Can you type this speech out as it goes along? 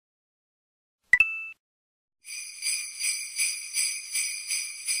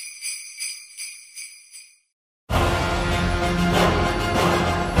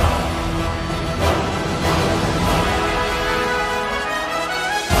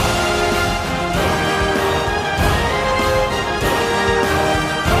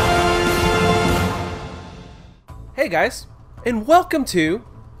guys, and welcome to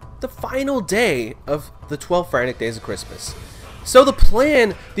the final day of the 12 Frantic Days of Christmas. So the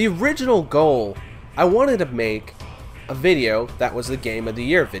plan, the original goal, I wanted to make a video that was the Game of the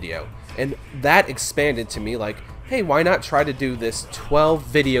Year video. And that expanded to me like, hey, why not try to do this 12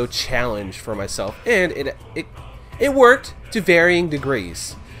 video challenge for myself? And it worked to varying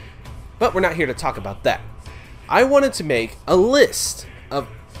degrees. But we're not here to talk about that. I wanted to make a list of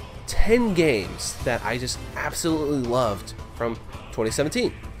 10 games that I just absolutely loved from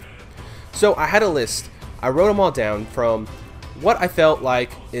 2017. So I had a list. I wrote them all down from what I felt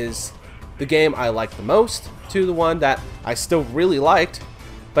like is the game I liked the most to the one that I still really liked,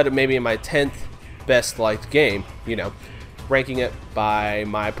 but it may be in my 10th best liked game, you know, ranking it by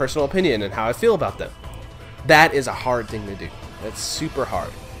my personal opinion and how I feel about them. That is a hard thing to do. That's super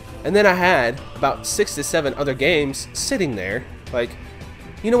hard. And then I had about 6 to 7 other games sitting there like,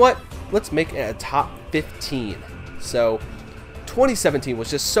 you know what? Let's make it a top 15. So 2017 was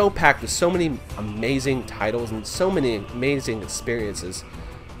just so packed with so many amazing titles and so many amazing experiences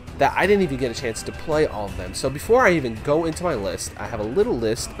that I didn't even get a chance to play all of them. So before I even go into my list, I have a little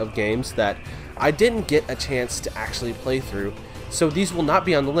list of games that I didn't get a chance to actually play through. So these will not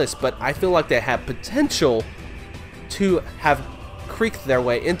be on the list, but I feel like they have potential to have creaked their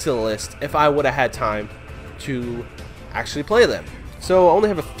way into the list if I would have had time to actually play them. So I only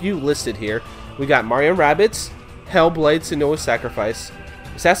have a few listed here. We got Mario & Rabbids, Hellblade: Senua's Sacrifice,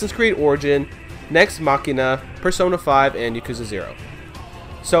 Assassin's Creed Origin, Nex Machina, Persona 5, and Yakuza 0.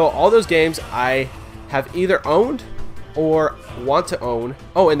 So all those games I have either owned or want to own.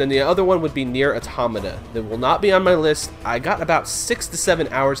 Oh, and then the other one would be Nier Automata. That will not be on my list. I got about 6 to 7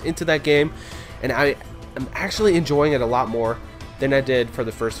 hours into that game, and I am actually enjoying it a lot more than I did for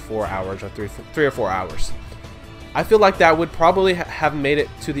the first 4 hours or 3 or 4 hours. I feel like that would probably have made it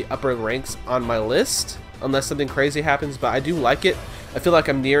to the upper ranks on my list unless something crazy happens, but I do like it. I feel like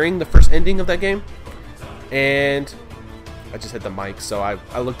I'm nearing the first ending of that game, and I just hit the mic, so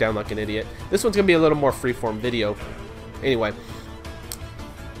I look down like an idiot. This one's going to be a little more freeform video. Anyway,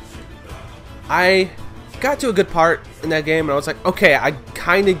 I got to a good part in that game, and I was like, okay, I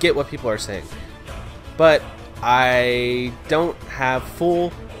kind of get what people are saying, but I don't have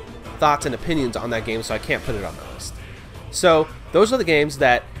full thoughts and opinions on that game, so I can't put it on my list. So those are the games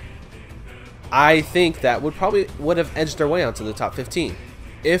that I think that would have edged their way onto the top 15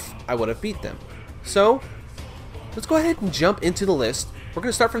 if I would have beat them. So let's go ahead and jump into the list. We're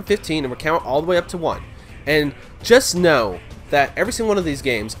going to start from 15 and we'll count all the way up to 1. And just know that every single one of these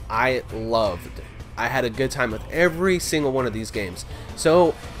games I loved. I had a good time with every single one of these games.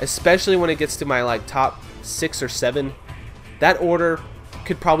 So especially when it gets to my like top 6 or 7, that order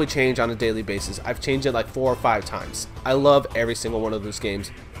could probably change on a daily basis. I've changed it like 4 or 5 times. I love every single one of those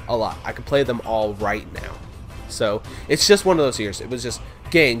games a lot. I could play them all right now. So it's just one of those years. It was just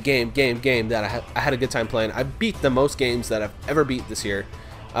game that I had a good time playing. I beat the most games that I've ever beat this year.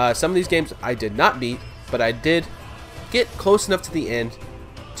 Some of these games I did not beat, but I did get close enough to the end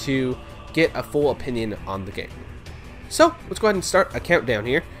to get a full opinion on the game. So let's go ahead and start a countdown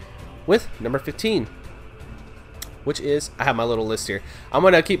here with number 15. Which is, I have my little list here. I'm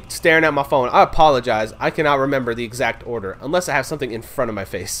going to keep staring at my phone. I apologize. I cannot remember the exact order unless I have something in front of my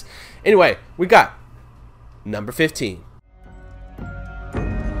face. Anyway, we got number 15.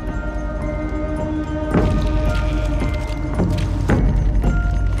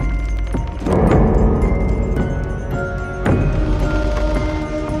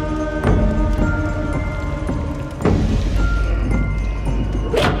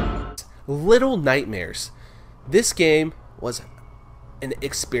 Little Nightmares. This game was an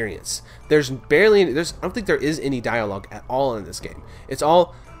experience. I don't think there is any dialogue at all in this game. It's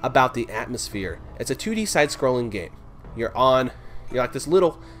all about the atmosphere. It's a 2D side-scrolling game. You're like this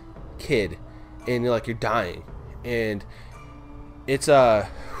little kid, and you're dying, and it's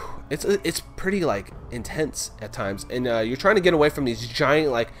pretty like intense at times, and you're trying to get away from these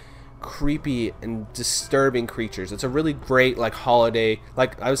giant like creepy and disturbing creatures. It's a really great like holiday,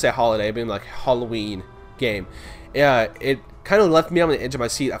 like I would say holiday, but like Halloween game. It kind of left me on the edge of my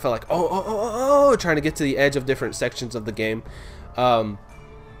seat. I felt like trying to get to the edge of different sections of the game. I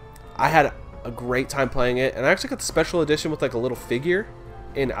had a great time playing it, and I actually got the special edition with like a little figure,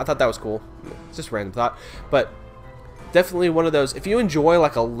 and I thought that was cool. It's just a random thought, but definitely one of those. If you enjoy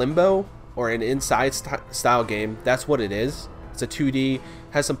like a Limbo or an Inside style game, that's what it is. It's a 2D,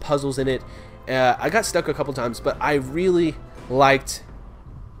 has some puzzles in it. I got stuck a couple times, but I really liked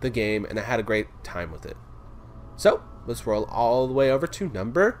the game, and I had a great time with it. So let's roll all the way over to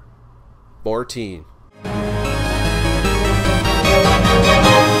number 14.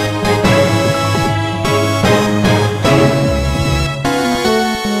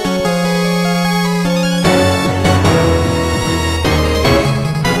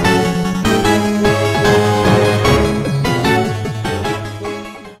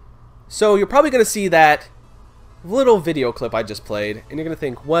 So you're probably going to see that little video clip I just played, and you're going to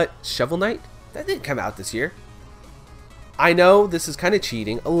think, what, Shovel Knight? That didn't come out this year. I know this is kind of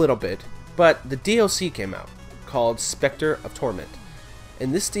cheating, a little bit, but the DLC came out, called Spectre of Torment.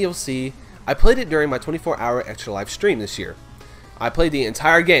 And this DLC, I played it during my 24-hour extra live stream this year. I played the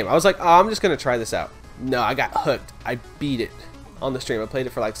entire game. I was like, oh, I'm just going to try this out. No, I got hooked. I beat it on the stream. I played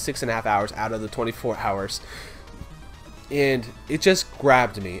it for like 6.5 hours out of the 24 hours. And it just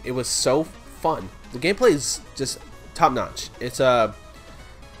grabbed me. It was so fun. The gameplay is just top notch. It's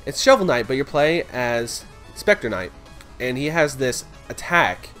Shovel Knight, but you're playing as Spectre Knight. And he has this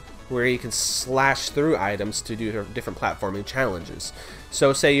attack where he can slash through items to do different platforming challenges.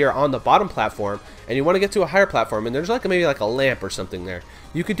 So say you're on the bottom platform and you want to get to a higher platform and there's like maybe like a lamp or something there.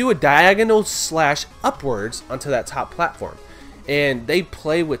 You could do a diagonal slash upwards onto that top platform. And they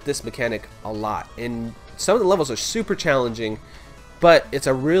play with this mechanic a lot. And some of the levels are super challenging, but it's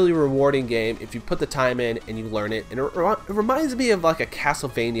a really rewarding game if you put the time in and you learn it. And it reminds me of like a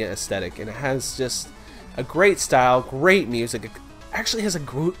Castlevania aesthetic, and it has just a great style, great music. It actually has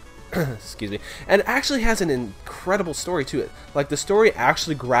a excuse me, and it actually has an incredible story to it. Like, the story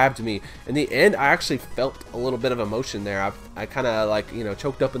actually grabbed me. In the end, I actually felt a little bit of emotion there. I kind of like, you know,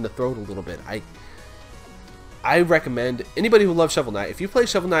 choked up in the throat a little bit. I recommend anybody who loves Shovel Knight, if you play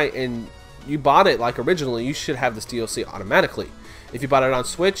Shovel Knight and you bought it like originally, you should have this DLC automatically. If you bought it on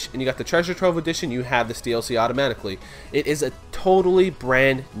Switch and you got the Treasure Trove Edition, you have this DLC automatically. It is a totally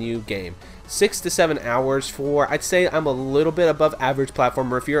brand new game. 6 to 7 hours for, I'd say I'm a little bit above average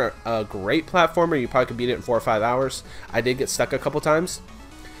platformer. If you're a great platformer, you probably could beat it in 4 or 5 hours. I did get stuck a couple times.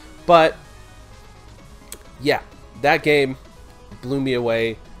 But, yeah, that game blew me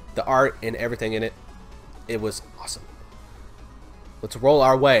away. The art and everything in it, it was awesome. Let's roll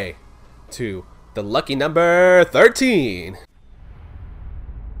our way to the lucky number 13.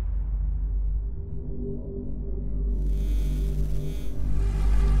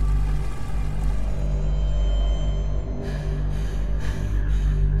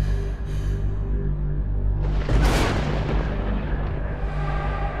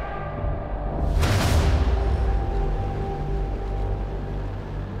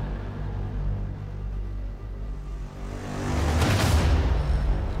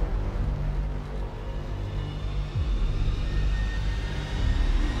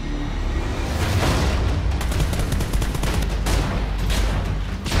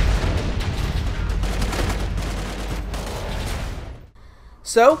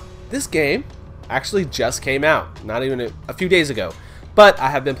 So, this game actually just came out, not even a few days ago, but I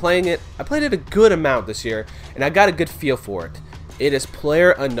have been playing it. I played it a good amount this year, and I got a good feel for it. It is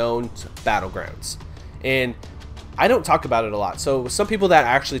PlayerUnknown's Battlegrounds, and I don't talk about it a lot, so some people that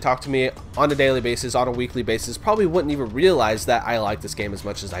actually talk to me on a daily basis, on a weekly basis, probably wouldn't even realize that I like this game as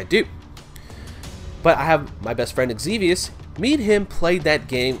much as I do. But I have my best friend Xevious. Me and him played that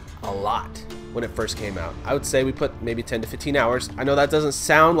game a lot when it first came out. I would say we put maybe 10 to 15 hours. I know that doesn't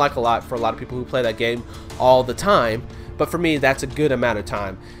sound like a lot for a lot of people who play that game all the time, but for me, that's a good amount of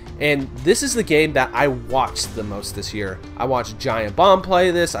time. And this is the game that I watched the most this year. I watched Giant Bomb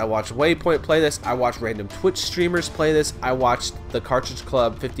play this, I watched Waypoint play this, I watched random Twitch streamers play this, I watched the Cartridge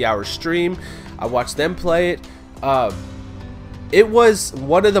Club 50-hour stream, I watched them play it. It was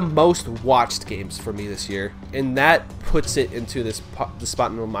one of the most watched games for me this year, and that puts it into the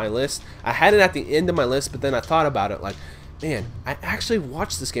spot on my list. I had it at the end of my list, but then I thought about it like, man, I actually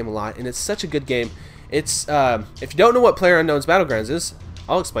watched this game a lot, and it's such a good game. It's if you don't know what PlayerUnknown's Battlegrounds is,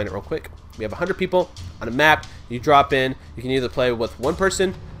 I'll explain it real quick. We have 100 people on a map. You drop in. You can either play with one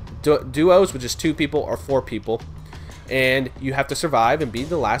person, duos with just 2 people, or 4 people. And you have to survive and be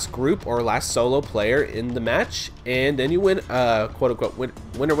the last group or last solo player in the match, and then you win, quote-unquote,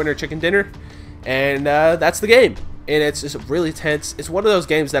 winner chicken dinner, and that's the game. And it's just really tense. It's one of those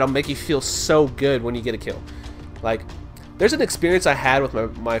games that'll make you feel so good when you get a kill. Like, there's an experience I had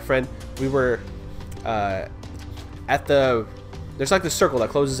with my friend. We were at there's like this circle that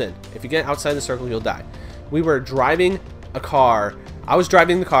closes in. If you get outside the circle, you'll die. We were driving a car. I was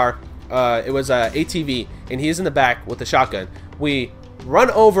driving the car. It was a ATV, and he's in the back with a shotgun. We run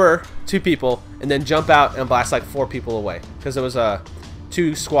over 2 people and then jump out and blast like 4 people away, because there was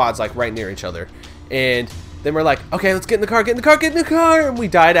 2 squads like right near each other. And then we're like, okay, let's get in the car, get in the car, get in the car, and we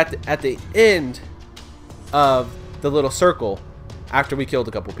died at the end of the little circle after we killed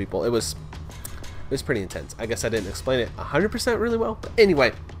a couple people. It was pretty intense. I guess I didn't explain it 100% really well, but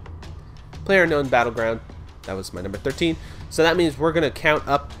anyway, PlayerUnknown Battleground. That was my number 13. So that means we're gonna count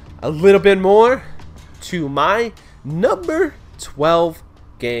up a little bit more to my number 12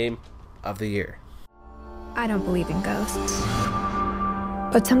 game of the year. I don't believe in ghosts.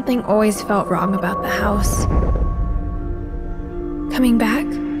 but something always felt wrong about the house. Coming back,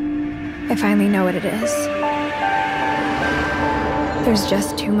 I finally know what it is. There's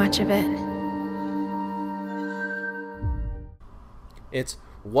just too much of it. It's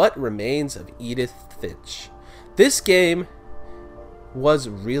What Remains of Edith Finch. This game was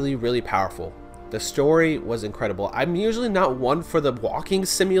really, really powerful. The story was incredible. I'm usually not one for the walking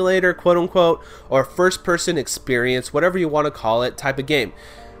simulator, quote unquote, or first person experience, whatever you want to call it, type of game.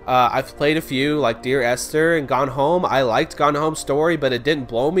 I've played a few like Dear Esther and Gone Home. I liked Gone Home's story, but it didn't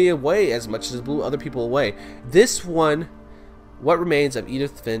blow me away as much as it blew other people away. This one, What Remains of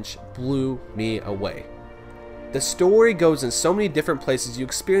Edith Finch, blew me away. The story goes in so many different places. You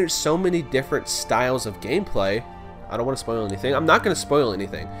experience so many different styles of gameplay. I don't want to spoil anything. I'm not going to spoil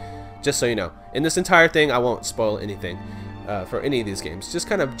anything, just so you know. In this entire thing, I won't spoil anything for any of these games. Just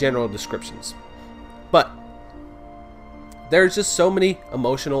kind of general descriptions. But there's just so many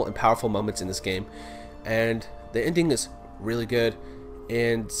emotional and powerful moments in this game. And the ending is really good.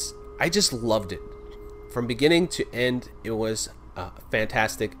 And I just loved it. From beginning to end, it was a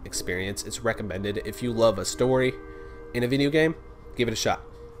fantastic experience. It's recommended. If you love a story in a video game, give it a shot.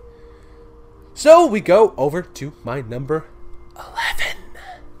 So we go over to my number 11.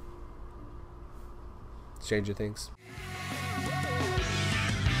 Stranger Things.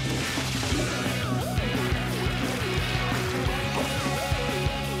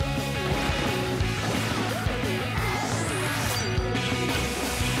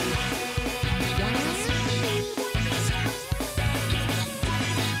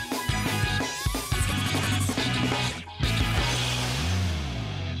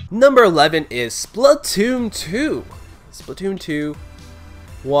 Number 11 is Splatoon 2. Splatoon 2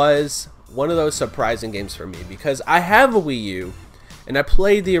 was one of those surprising games for me because I have a Wii U and I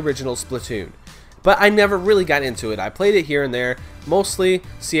played the original Splatoon, but I never really got into it. I played it here and there. Mostly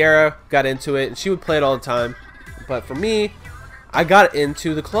Sierra got into it and she would play it all the time. But for me, I got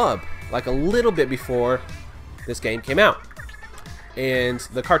into the club like a little bit before this game came out. And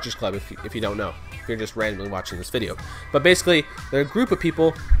the Cartridge Club, if you don't know, if you're just randomly watching this video. But basically, they're a group of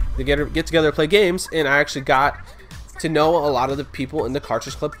people that get together to play games, and I actually got to know a lot of the people in the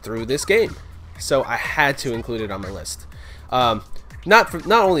Cartridge Club through this game. So I had to include it on my list. Not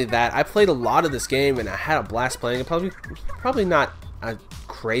only that, I played a lot of this game, and I had a blast playing it. Probably not a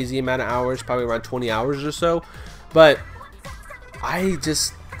crazy amount of hours, probably around 20 hours or so. But I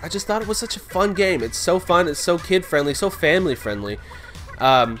just thought it was such a fun game. It's so fun, it's so kid-friendly, so family-friendly.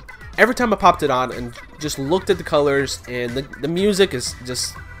 Every time I popped it on and just looked at the colors, and the music is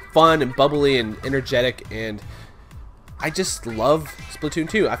just fun and bubbly and energetic, and I just love Splatoon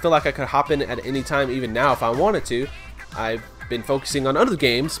 2. I feel like I could hop in at any time, even now, if I wanted to. I've been focusing on other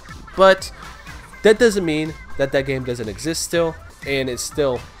games, but that doesn't mean that that game doesn't exist still, and it's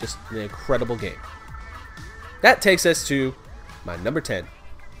still just an incredible game. That takes us to my number 10.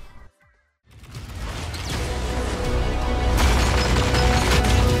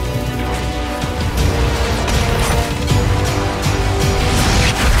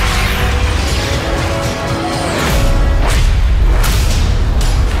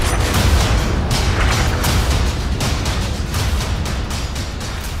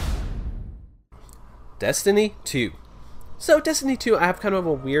 Destiny 2. So Destiny 2 I have kind of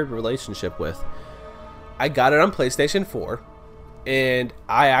a weird relationship with. I got it on PlayStation 4, and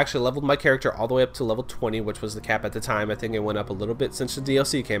I actually leveled my character all the way up to level 20, which was the cap at the time. I think it went up a little bit since the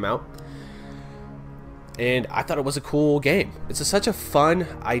DLC came out. And I thought it was a cool game. It's such a fun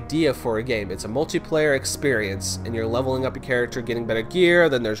idea for a game. It's a multiplayer experience, and you're leveling up your character, getting better gear.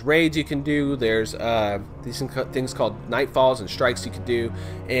 Then there's raids you can do. There's these things called nightfalls and strikes you can do,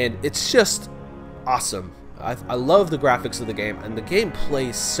 and it's just awesome. I love the graphics of the game, and the game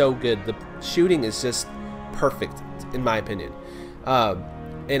plays so good. The shooting is just perfect, in my opinion.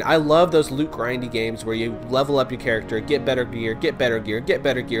 And I love those loot grindy games where you level up your character, get better gear, get better gear, get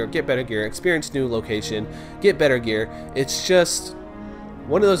better gear, get better gear, experience new location, get better gear. It's just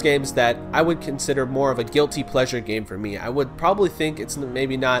one of those games that I would consider more of a guilty pleasure game for me. I would probably think it's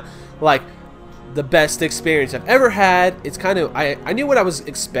maybe not like the best experience I've ever had. It's kind of, I knew what I was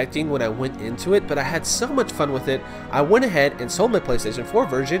expecting when I went into it, but I had so much fun with it. I went ahead and sold my PlayStation 4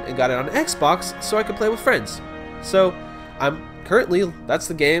 version and got it on Xbox so I could play with friends. So I'm currently, that's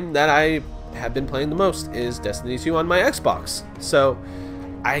the game that I have been playing the most, is Destiny 2 on my Xbox. So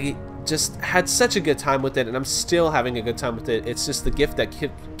I just had such a good time with it, and I'm still having a good time with it. It's just the gift that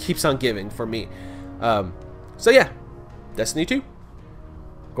keeps on giving for me. So yeah, Destiny 2.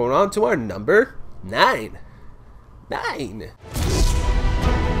 Going on to our number 9. Let's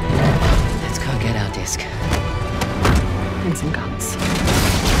go get our disc and some guns.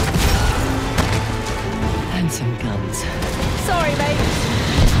 and some guns. Sorry, mate.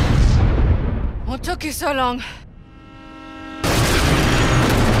 What took you so long?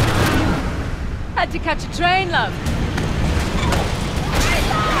 Had to catch a train, love.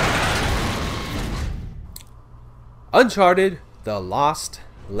 Uncharted: The Lost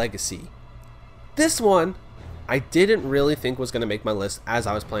Legacy. This one I didn't really think was going to make my list as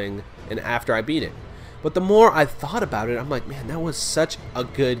I was playing and after I beat it. But the more I thought about it, I'm like, man, that was such a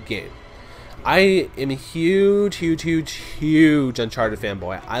good game. I am a huge Uncharted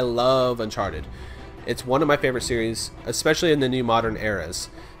fanboy. I love Uncharted. It's one of my favorite series, especially in the new modern eras.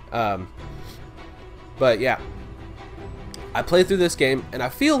 But yeah, I played through this game, and I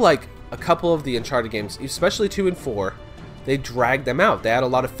feel like a couple of the Uncharted games, especially 2 and 4, they dragged them out. They had a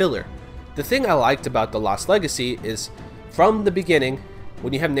lot of filler. The thing I liked about The Lost Legacy is, from the beginning,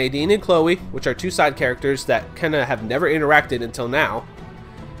 when you have Nadine and Chloe, which are 2 side characters that kind of have never interacted until now,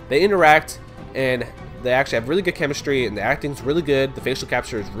 they interact, and they actually have really good chemistry, and the acting's really good, the facial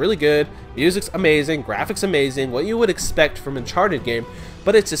capture is really good, music's amazing, graphics amazing, what you would expect from an Uncharted game,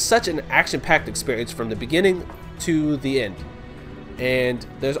 but it's just such an action-packed experience from the beginning to the end. And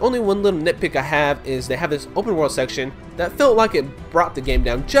there's only one little nitpick I have, is they have this open world section that felt like it brought the game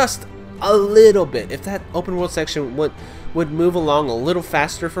down just a little bit. If that open world section would move along a little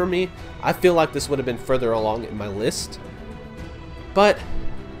faster for me, I feel like this would have been further along in my list. But,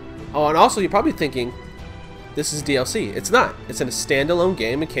 oh, and also you're probably thinking, this is DLC. It's not. It's in a standalone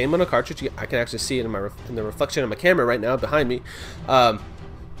game. It came on a cartridge. I can actually see it in the reflection of my camera right now behind me.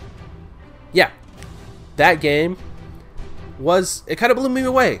 Yeah, that game it kind of blew me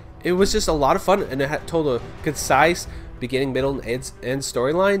away. It was just a lot of fun, and it had told a concise beginning, middle, and end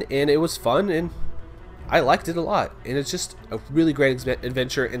storyline, and it was fun, and I liked it a lot. And it's just a really great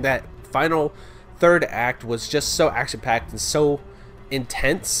adventure, and that final third act was just so action-packed and so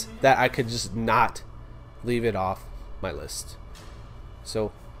intense that I could just not leave it off my list.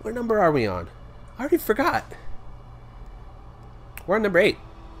 So, what number are we on? I already forgot. We're on number 8.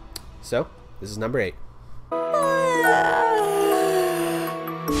 So, this is number 8.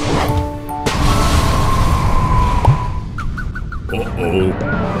 Uh-oh.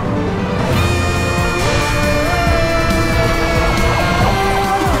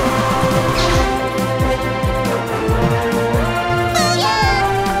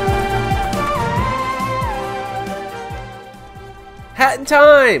 Hat in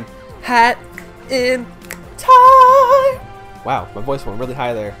time! Hat in time! Wow, my voice went really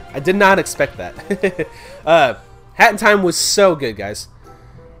high there. I did not expect that. Hat in Time was so good, guys.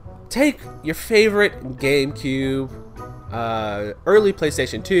 Take your favorite GameCube, early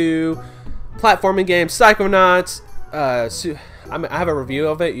PlayStation 2, platforming game, Psychonauts. I have a review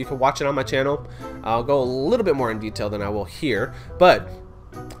of it. You can watch it on my channel. I'll go a little bit more in detail than I will here. But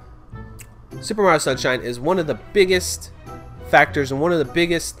Super Mario Sunshine is one of the biggest factors and one of the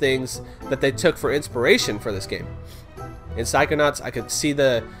biggest things that they took for inspiration for this game. In Psychonauts, I could see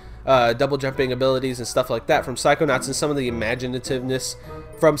the double jumping abilities and stuff like that from Psychonauts, and some of the imaginativeness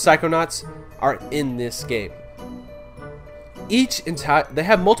from Psychonauts are in this game. They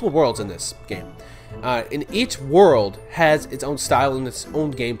have multiple worlds in this game. And each world has its own style and its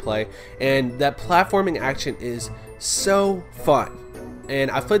own gameplay, and that platforming action is so fun. And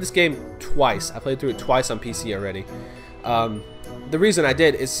I've played this game twice. I played through it twice on PC already. The reason I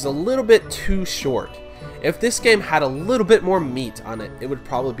did is it's a little bit too short. If this game had a little bit more meat on it, it would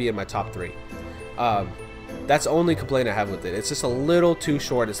probably be in my top 3. That's the only complaint I have with it. It's just a little too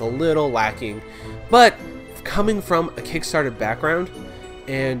short. It's a little lacking. But coming from a Kickstarter background,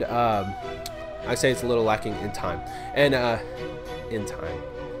 and I say it's a little lacking in time. And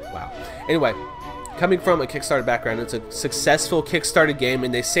wow. Anyway, coming from a Kickstarter background, it's a successful Kickstarter game,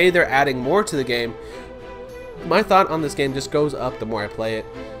 and they say they're adding more to the game. My thought on this game just goes up the more I play it,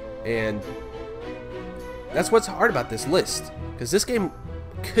 and that's what's hard about this list, because this game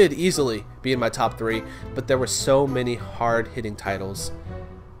could easily be in my top 3, but there were so many hard-hitting titles,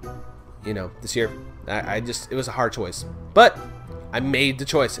 you know, this year. It was a hard choice, but I made the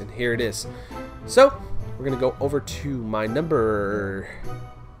choice, and here it is. So we're gonna go over to my number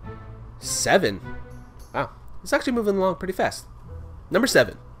 7. Wow, it's actually moving along pretty fast. Number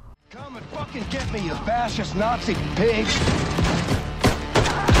 7. Come and fucking get me, you fascist Nazi pig!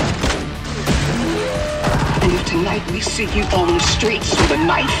 And if tonight we see you on the streets with a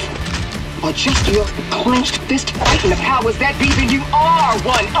knife, or just your clenched fist fighting the powers that be, then you are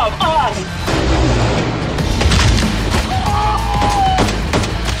one of us!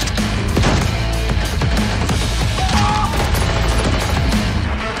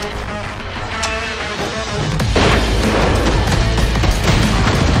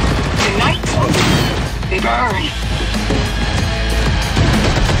 Tonight,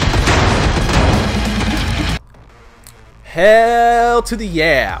 Hell to the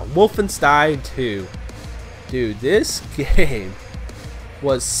yeah. Wolfenstein 2. Dude, this game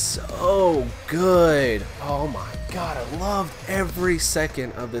was so good. Oh my god, I loved every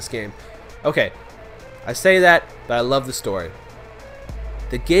second of this game. Okay, I say that, but I love the story.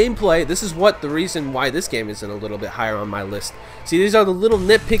 The gameplay, this is the reason why this game isn't a little bit higher on my list. See, these are the little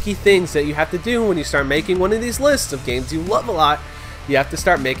nitpicky things that you have to do when you start making one of these lists of games you love a lot. You have to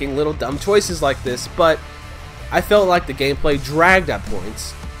start making little dumb choices like this, but I felt like the gameplay dragged at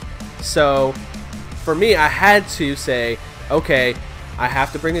points. So, for me, I had to say, okay, I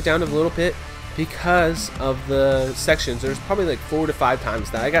have to bring it down a little bit because of the sections. There's probably like 4 to 5 times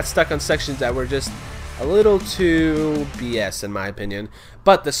that I got stuck on sections that were just a little too BS in my opinion.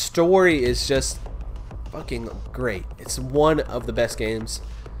 But the story is just fucking great. It's one of the best games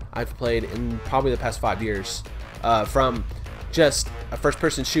I've played in probably the past 5 years. From just a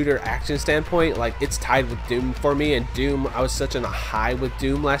first-person shooter action standpoint, like it's tied with Doom for me, and Doom, I was such on a high with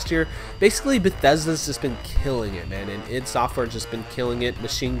Doom last year. Basically, Bethesda's just been killing it, man, and id Software has just been killing it.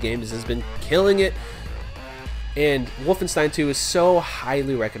 Machine Games has been killing it, and Wolfenstein 2 is so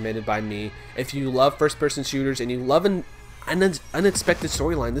highly recommended by me. If you love first-person shooters and you love an unexpected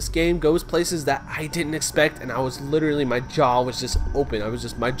storyline, this game goes places that I didn't expect, and I was literally, my jaw was just open.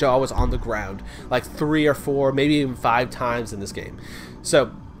 My jaw was on the ground like 3 or 4, maybe even 5 times in this game.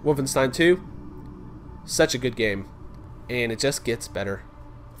 So Wolfenstein 2, such a good game, and it just gets better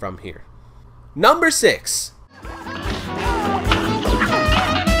from here. Number 6.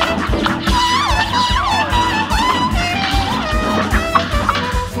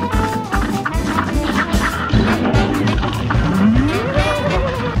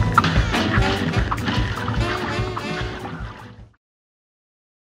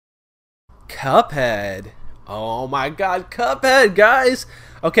 Cuphead. Oh my god, Cuphead, guys.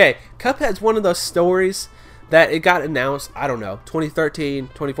 Okay, Cuphead's one of those stories that it got announced, I don't know, 2013,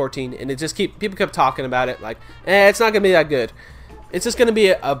 2014, and it just people kept talking about it like, it's not gonna be that good. It's just gonna be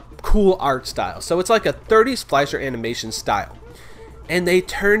a cool art style. So it's like a 30s Fleischer animation style. And they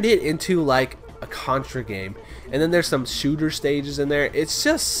turned it into like a Contra game. And then there's some shooter stages in there. It's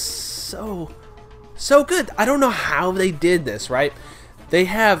just so good. I don't know how they did this, right? They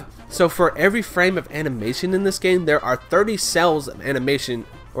have, so for every frame of animation in this game, there are 30 cells of animation,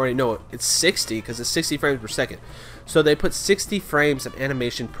 or no, it's 60 because it's 60 frames per second. So they put 60 frames of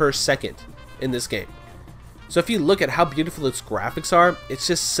animation per second in this game. So if you look at how beautiful its graphics are, it's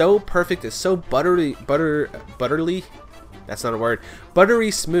just so perfect. It's so buttery, that's not a word, buttery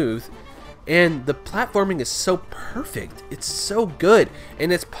smooth. And the platforming is so perfect. It's so good,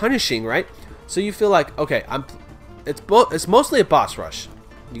 and it's punishing, right? So you feel like, okay, it's mostly a boss rush.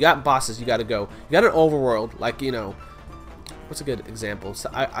 You got bosses, you got to go. You got an overworld, like, you know, what's a good example? So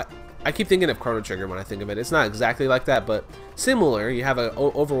I keep thinking of Chrono Trigger when I think of it. It's not exactly like that, but similar. You have an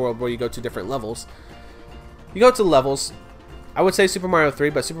overworld where you go to different levels. You go to levels. I would say Super Mario 3,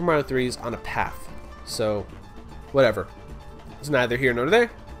 but Super Mario 3 is on a path. So, whatever. It's neither here nor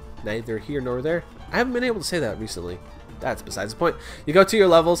there. Neither here nor there. I haven't been able to say that recently. That's besides the point. You go to your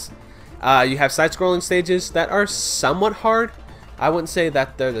levels. You have side-scrolling stages that are somewhat hard. I wouldn't say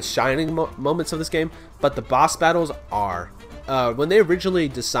that they're the shining moments of this game, but the boss battles are. When they originally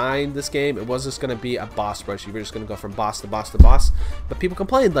designed this game, it was just going to be a boss rush. You were just going to go from boss to boss to boss. But people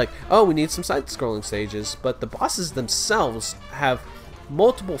complained like, oh, we need some side-scrolling stages. But the bosses themselves have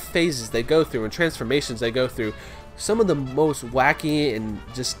multiple phases they go through and transformations they go through. Some of the most wacky and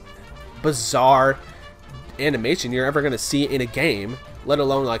just bizarre animation you're ever going to see in a game, let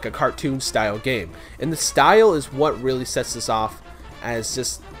alone like a cartoon style game. And the style is what really sets this off as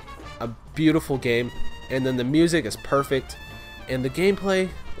just a beautiful game. And then the music is perfect, and the gameplay,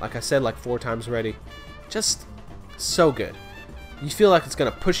 like I said like 4 times already, just so good. You feel like it's gonna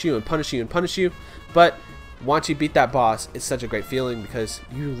push you and punish you and punish you, but once you beat that boss, it's such a great feeling because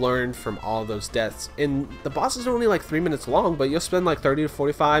you learn from all those deaths. And the bosses are only like 3 minutes long, but you'll spend like 30 to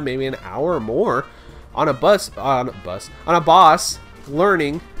 45, maybe an hour or more on a boss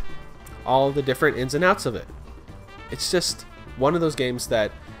learning all the different ins and outs of it. It's just one of those games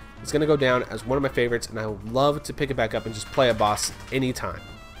that is going to go down as one of my favorites, and I would love to pick it back up and just play a boss anytime.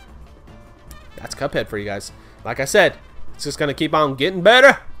 That's Cuphead for you guys. Like I said, it's just going to keep on getting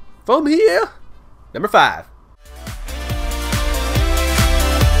better from here. Number 5.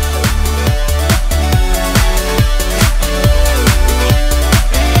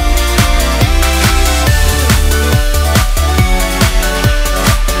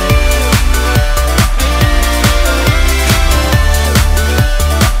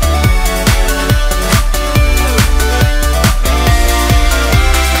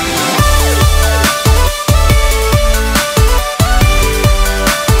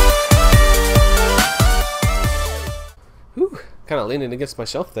 kind of leaning against my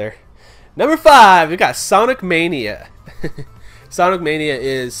shelf there. Number 5, we got Sonic Mania. Sonic Mania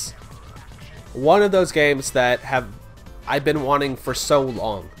is one of those games that I've been wanting for so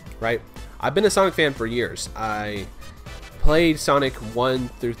long, right? I've been a Sonic fan for years. I played Sonic 1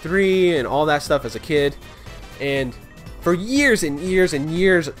 through 3 and all that stuff as a kid, and for years and years and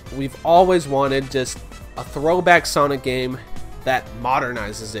years, we've always wanted just a throwback Sonic game that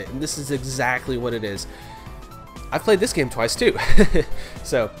modernizes it, and this is exactly what it is. I've played this game twice too.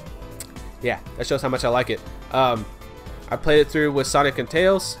 So yeah, that shows how much I like it. I played it through with Sonic and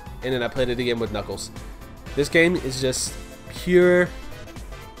Tails, and then I played it again with Knuckles. This game is just pure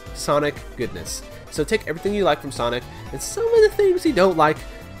Sonic goodness. So take everything you like from Sonic and some of the things you don't like,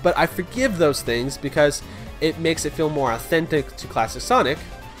 but I forgive those things because it makes it feel more authentic to classic Sonic.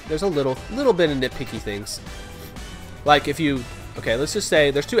 There's a little bit of nitpicky things. Like if you, okay, let's just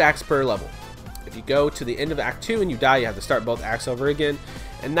say there's 2 acts per level. If you go to the end of Act 2 and you die, you have to start both acts over again.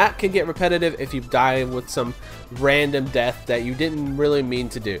 And that can get repetitive if you die with some random death that you didn't really mean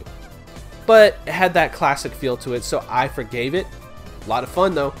to do. But it had that classic feel to it, so I forgave it. A lot of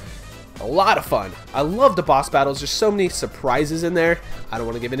fun though. A lot of fun. I love the boss battles. There's so many surprises in there. I don't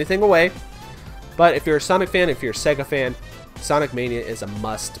want to give anything away. But if you're a Sonic fan, if you're a Sega fan, Sonic Mania is a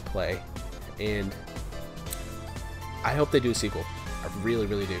must play. And I hope they do a sequel. I really,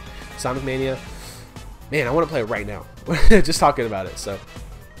 really do. Sonic Mania, man, I want to play it right now. Just talking about it. So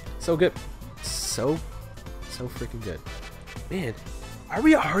good. So freaking good. Man, are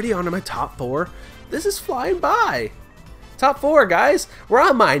we already on my top 4? This is flying by. Top 4, guys. We're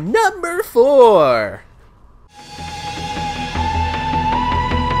on my number 4.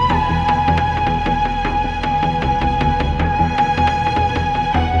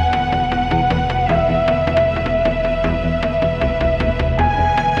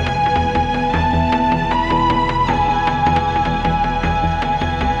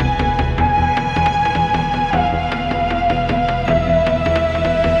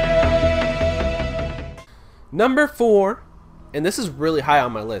 Number 4, and this is really high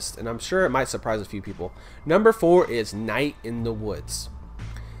on my list, and I'm sure it might surprise a few people. Number 4 is Night in the Woods.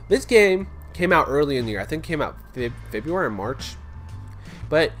 This game came out early in the year. I think it came out February or March.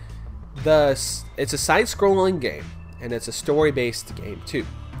 But it's a side-scrolling game, and it's a story-based game too.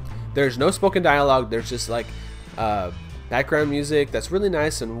 There's no spoken dialogue. There's just like background music that's really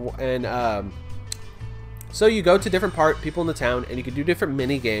nice, and so you go to different people in the town, and you can do different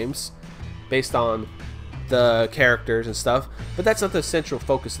mini games based on the characters and stuff, but that's not the central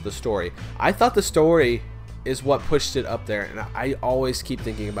focus of the story. I thought the story is what pushed it up there, and I always keep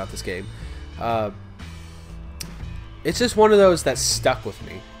thinking about this game. It's just one of those that stuck with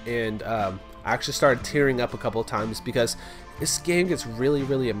me, and I actually started tearing up a couple of times because this game gets really,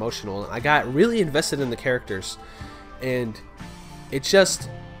 really emotional. I got really invested in the characters, and it just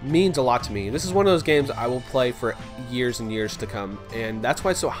means a lot to me. This is one of those games I will play for years and years to come, and that's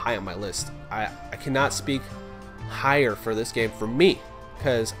why it's so high on my list. I cannot speak higher for this game for me,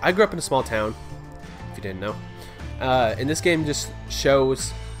 because I grew up in a small town, if you didn't know, and this game just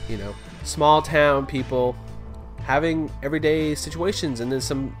shows, you know, small town people having everyday situations, and then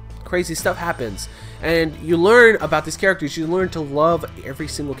some crazy stuff happens, and you learn about these characters. You learn to love every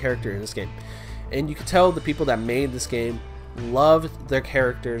single character in this game, and you can tell the people that made this game loved their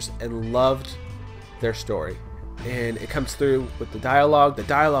characters and loved their story, and it comes through with the dialogue. The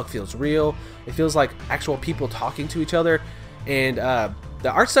dialogue feels real. It feels like actual people talking to each other, and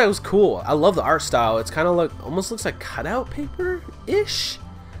the art style is cool. I love the art style. It's kind of almost looks like cutout paper ish.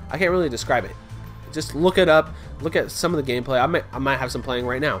 I can't really describe it. Just look it up. Look at some of the gameplay. I might have some playing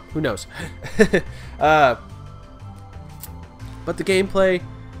right now. Who knows? But the gameplay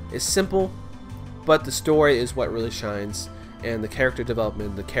is simple, but the story is what really shines. And the character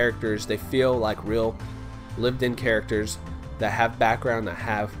development, the characters, they feel like real lived-in characters that have background, that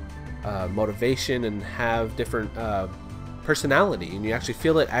have motivation, and have different personality, and you actually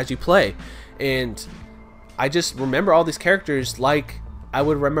feel it as you play. And I just remember all these characters like I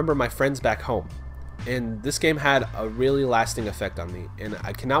would remember my friends back home. And this game had a really lasting effect on me, and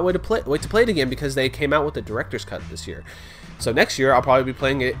I cannot wait to play it again, because they came out with the director's cut this year. So next year I'll probably be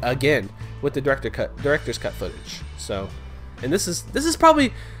playing it again with the director's cut footage. So, and this is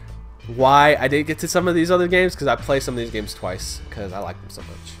probably why I didn't get to some of these other games, because I play some of these games twice because I like them so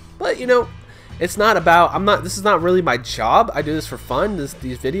much. But you know, it's not about, this is not really my job. I do this for fun, these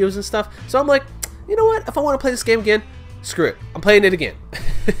videos and stuff. So I'm like, you know what? If I want to play this game again, screw it. I'm playing it again.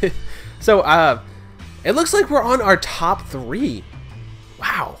 So it looks like we're on our top 3.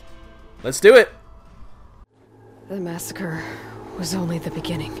 Wow. Let's do it. The massacre was only the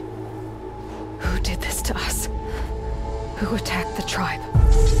beginning. Who did this to us? Who attacked the tribe?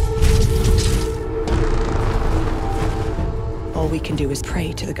 All we can do is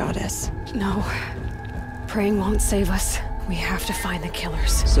pray to the goddess. No. Praying won't save us. We have to find the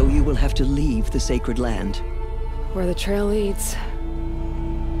killers. So you will have to leave the sacred land. Where the trail leads,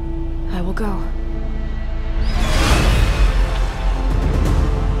 I will go.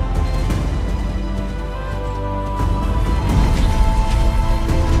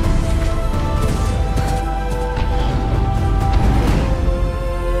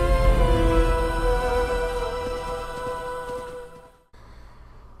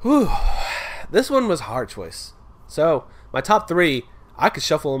 Whew. This one was a hard choice. So, my top 3, I could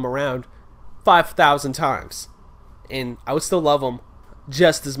shuffle them around 5,000 times. And I would still love them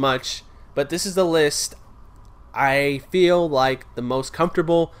just as much. But this is the list I feel like the most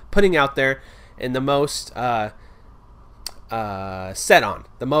comfortable putting out there and the most set on.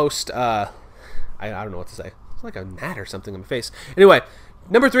 The most, I don't know what to say. It's like a gnat or something on my face. Anyway,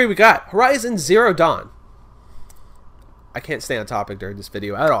 number 3 we got Horizon Zero Dawn. I can't stay on topic during this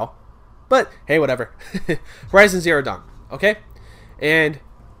video at all. But, hey, whatever. Horizon Zero Dawn, okay? And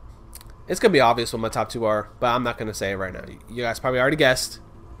it's going to be obvious what my top 2 are, but I'm not going to say it right now. You guys probably already guessed,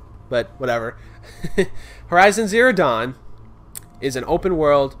 but whatever. Horizon Zero Dawn is an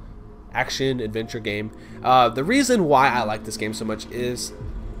open-world action-adventure game. The reason why I like this game so much is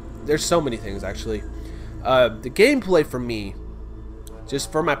there's so many things, actually. The gameplay for me,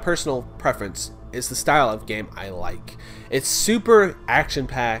 just for my personal preference, is the style of game I like. It's super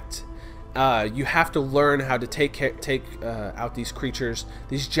action-packed. You have to learn how to take out these creatures,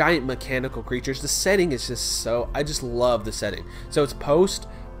 these giant mechanical creatures. The setting is just so, I just love the setting. So it's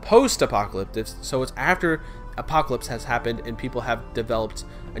post-apocalyptic, so it's after apocalypse has happened and people have developed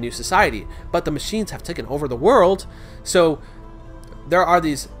a new society, but the machines have taken over the world. So there are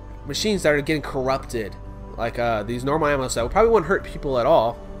these machines that are getting corrupted, like these normal animals that probably wouldn't hurt people at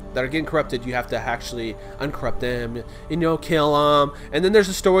all, that are getting corrupted. You have to actually uncorrupt them, kill them. And then there's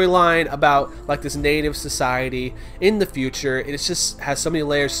a storyline about like this native society in the future. It just has so many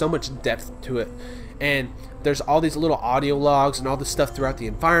layers, so much depth to it. And there's all these little audio logs and all this stuff throughout the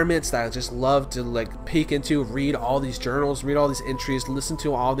environments that I just love to like peek into, read all these journals, read all these entries, listen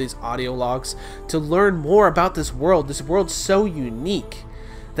to all these audio logs to learn more about this world. This world's so unique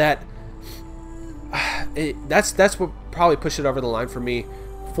that that's what probably pushed it over the line for me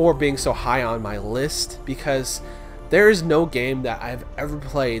for being so high on my list, because there is no game that I've ever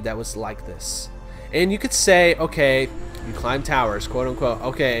played that was like this. And you could say, okay, you climb towers, quote unquote,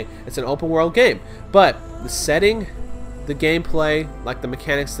 okay, it's an open world game, but the setting, the gameplay, like the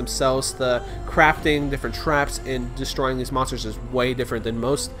mechanics themselves, the crafting different traps and destroying these monsters is way different than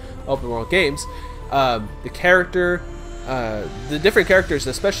most open world games. The character, the different characters,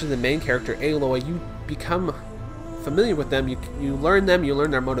 especially the main character, Aloy, you become familiar with them, you learn them, you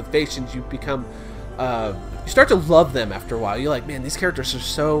learn their motivations, you become you start to love them after a while. You're like, man, these characters are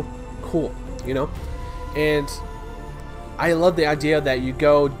so cool, and I love the idea that you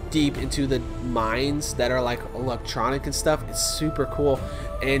go deep into the mines that are like electronic and stuff. It's super cool,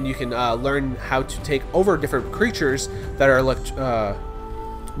 and you can learn how to take over different creatures that are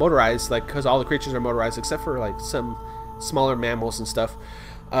motorized, like, because all the creatures are motorized except for like some smaller mammals and stuff.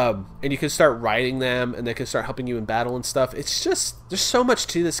 And you can start riding them, and they can start helping you in battle and stuff. It's just, there's so much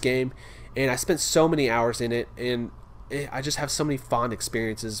to this game, and I spent so many hours in it, and I just have so many fond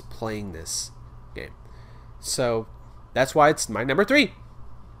experiences playing this game. So that's why it's my number 3.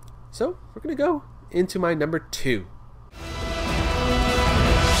 So we're gonna go into my number 2. Here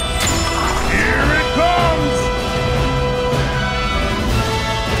it comes!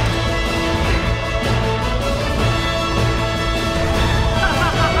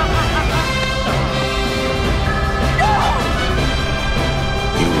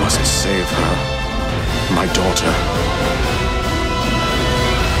 Save her, my daughter.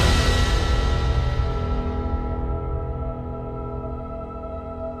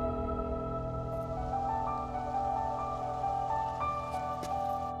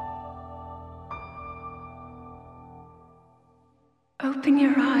 Open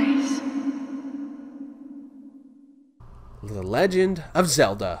your eyes. The Legend of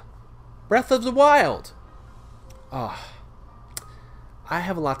Zelda: Breath of the Wild. I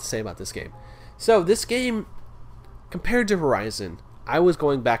have a lot to say about this game. So this game, compared to Horizon, I was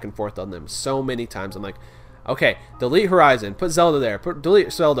going back and forth on them so many times. I'm like, okay, delete Horizon, put Zelda there,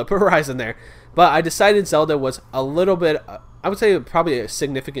 delete Zelda, put Horizon there. But I decided Zelda was a little bit, I would say probably a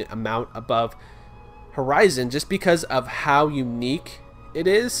significant amount above Horizon, just because of how unique it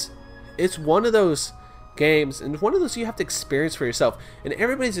is. It's one of those games, and one of those you have to experience for yourself. And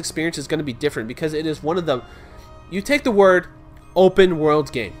everybody's experience is going to be different, because it is one of the you take the word open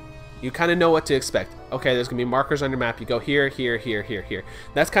world game. You kind of know what to expect. Okay, there's going to be markers on your map. You go here, here, here, here, here.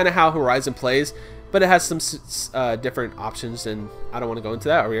 That's kind of how Horizon plays, but it has some different options, and I don't want to go into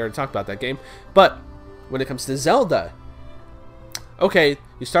that. We already talked about that game. But when it comes to Zelda, okay,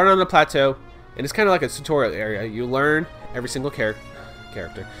 you start on a plateau, and it's kind of like a tutorial area. You learn every single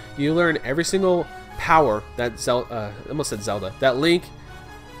character. You learn every single power that Zelda, I almost said Zelda, that Link.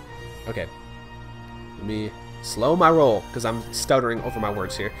 Okay, let me slow my roll because I'm stuttering over my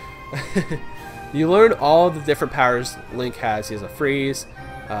words here. You learn all the different powers Link has. He has a freeze,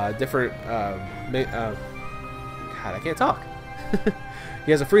 different. God, I can't talk.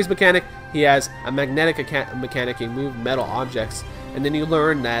 He has a freeze mechanic. He has a magnetic mechanic. He moves metal objects, and then you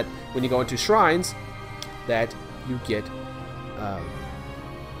learn that when you go into shrines, that you get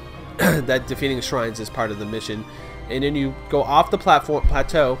that defeating shrines is part of the mission, and then you go off the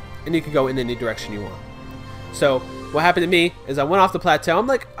plateau, and you can go in any direction you want. So what happened to me is I went off the plateau. I'm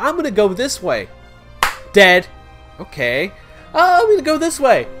like, I'm gonna go this way. Dead. Okay. Oh, I'm gonna go this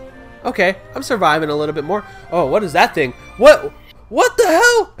way. Okay, I'm surviving a little bit more. Oh, what is that thing? What the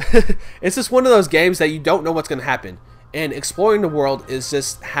hell? It's just one of those games that you don't know what's gonna happen, and exploring the world is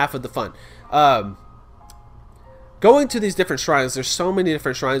just half of the fun. Going to these different shrines, there's so many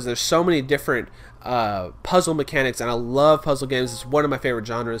different shrines, there's so many different puzzle mechanics, and I love puzzle games. It's one of my favorite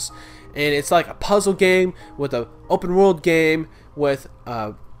genres, and it's like a puzzle game with an open world game with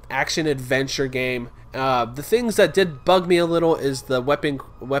action adventure game. The things that did bug me a little is the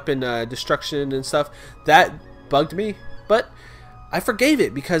weapon destruction and stuff. That bugged me, but I forgave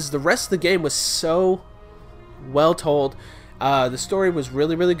it because the rest of the game was so well told. The story was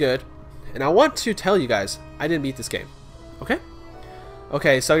really, really good. And I want to tell you guys, I didn't beat this game. Okay?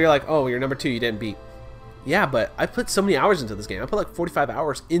 Okay, so you're like, oh, you're number 2, you didn't beat. Yeah, but I put so many hours into this game. I put like 45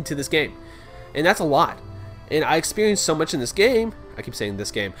 hours into this game. And that's a lot. And I experienced so much in this game. I keep saying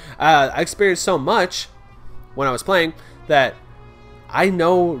this game. I experienced so much when I was playing that I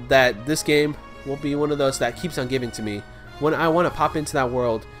know that this game will be one of those that keeps on giving to me when I want to pop into that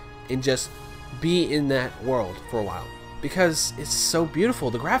world and just be in that world for a while. Because it's so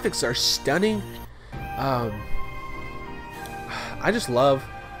beautiful. The graphics are stunning. I just love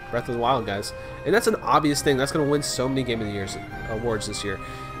Breath of the Wild, guys. And that's an obvious thing. That's going to win so many Game of the Year awards this year.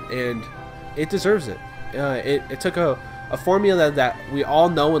 And it deserves it. It took a formula that we all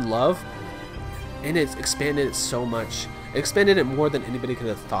know and love, and it's expanded it so much. It expanded it more than anybody could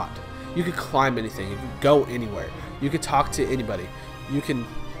have thought. You could climb anything. You could go anywhere. You could talk to anybody. You can...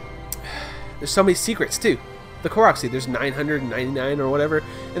 There's so many secrets, too. The Korok Seed, there's 999 or whatever,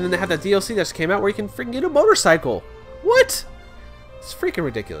 and then they have that DLC that just came out where you can freaking get a motorcycle. What? It's freaking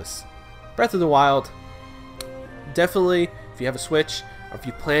ridiculous. Breath of the Wild, definitely, if you have a Switch, or if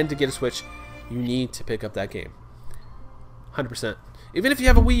you plan to get a Switch, you need to pick up that game. 100%. Even if you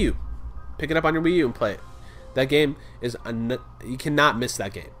have a Wii U, pick it up on your Wii U and play it. That game is, you cannot miss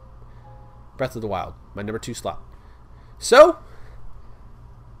that game. Breath of the Wild, my number 2 slot. So,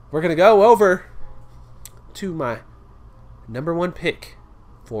 we're going to go over to my number 1 pick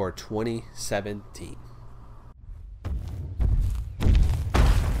for 2017.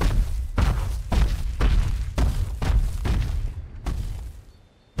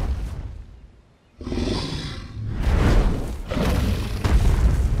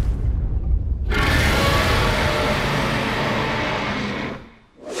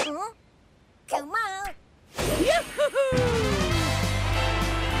 Come on!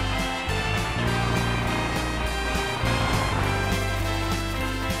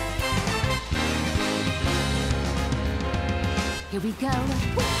 Here we go,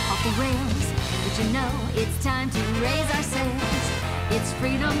 off the rails. But you know, it's time to raise our sails. It's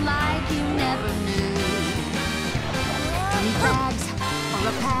freedom like you never knew. 20 flags or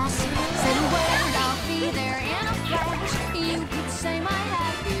a pass. Say the word, I'll be there in a flash. You could say my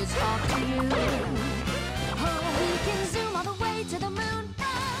hat is off to you. Oh, we can zoom all the way to the moon.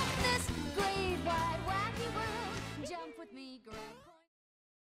 Oh, this great wide wacky world. Jump with me, grab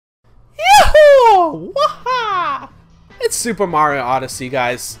Yahoo! Waha! It's Super Mario Odyssey,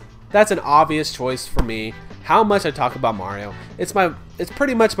 guys. That's an obvious choice for me. How much I talk about Mario. It's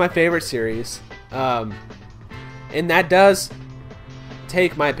pretty much my favorite series. And that does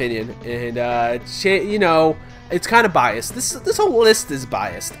take my opinion. And, you know, it's kind of biased. This whole list is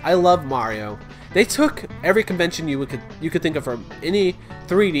biased. I love Mario. They took every convention you could think of from any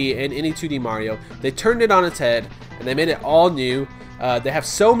 3D and any 2D Mario. They turned it on its head, and they made it all new. They have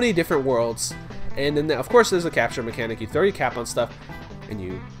so many different worlds. And then, of course, there's a capture mechanic. You throw your cap on stuff, and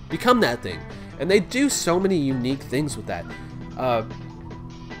you become that thing. And they do so many unique things with that.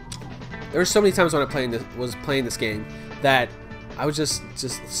 There were so many times when I was playing this game that I was just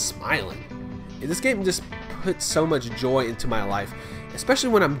smiling. And this game just put so much joy into my life, especially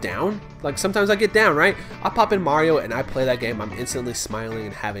when I'm down. Like sometimes I get down, right? I pop in Mario and I play that game. I'm instantly smiling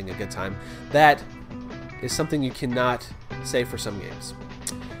and having a good time. That is something you cannot say for some games.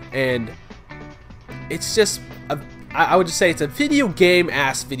 And it's just, I would just say it's a video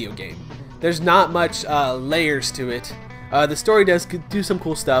game-ass video game. There's not much layers to it. The story does do some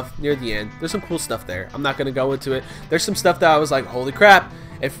cool stuff near the end. There's some cool stuff there. I'm not going to go into it. There's some stuff that I was like, holy crap,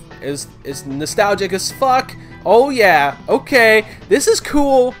 it's nostalgic as fuck. Oh yeah, okay, this is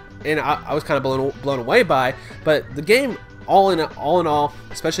cool. And I was kind of blown away by. But the game, all in all,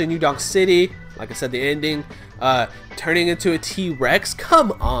 especially New Donk City, like I said, the ending, turning into a T-Rex,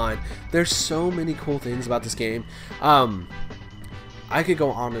 come on. There's so many cool things about this game. I could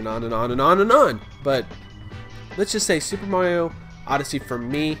go on and on and on and on and on, but let's just say Super Mario Odyssey for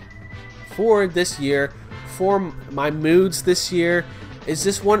me, for this year, for my moods this year, is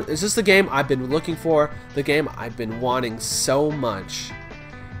this the game I've been looking for, the game I've been wanting so much,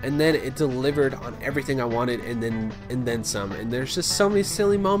 and then it delivered on everything I wanted, and then some. And there's just so many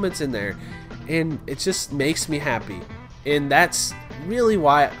silly moments in there, and it just makes me happy, and that's really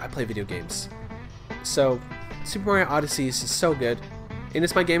why I play video games. So Super Mario Odyssey is just so good, and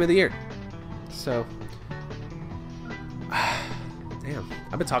it's my game of the year. So damn,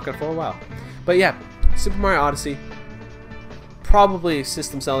 I've been talking for a while. But yeah, Super Mario Odyssey, probably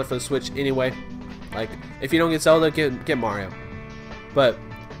system seller for the Switch anyway. Like, if you don't get Zelda, get Mario. But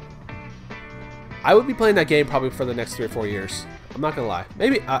I would be playing that game probably for the next 3 or 4 years. I'm not gonna lie.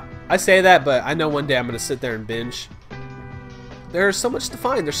 Maybe I say that, but I know one day I'm gonna sit there and binge. There's so much to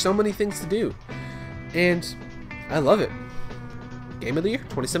find. There's so many things to do, and I love it. Game of the year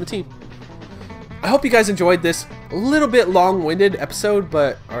 2017. I hope you guys enjoyed this a little bit long-winded episode,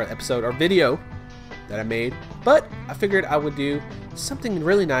 or video that I made. But I figured I would do something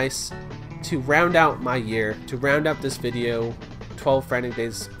really nice to round out my year, to round out this video, 12 Frantic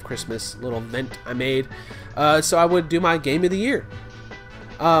Days of Christmas little event I made. So I would do my game of the year.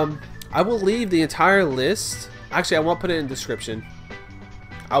 I will leave the entire list. Actually, I won't put it in the description.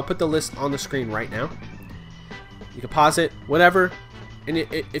 I'll put the list on the screen right now. You can pause it, whatever. And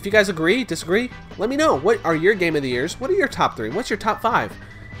if you guys agree, disagree, let me know. What are your game of the years? What are your top 3? What's your top 5?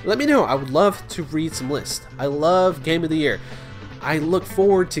 Let me know. I would love to read some lists. I love game of the year. I look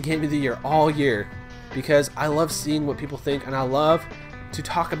forward to game of the year all year because I love seeing what people think, and I love to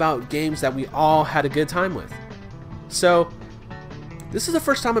talk about games that we all had a good time with. So this is the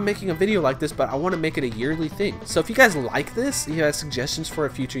first time I'm making a video like this, but I want to make it a yearly thing. So if you guys like this, you have suggestions for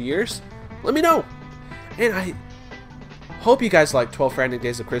future years, let me know. And I hope you guys like 12 Frantic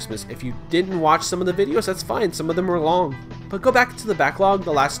Days of Christmas. If you didn't watch some of the videos, that's fine. Some of them were long. But go back to the backlog,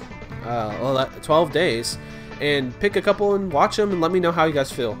 the last 12 days, and pick a couple and watch them and let me know how you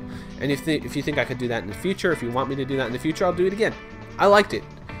guys feel. And if you think I could do that in the future, if you want me to do that in the future, I'll do it again. I liked it.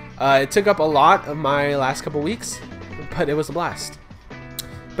 It took up a lot of my last couple weeks, but it was a blast.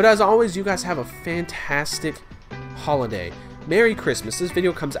 But as always, you guys have a fantastic holiday. Merry Christmas. This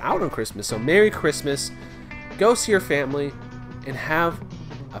video comes out on Christmas, so Merry Christmas. Go see your family and have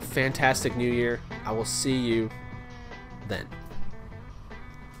a fantastic new year. I will see you then.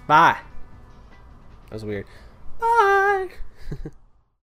 Bye. That was weird. Bye.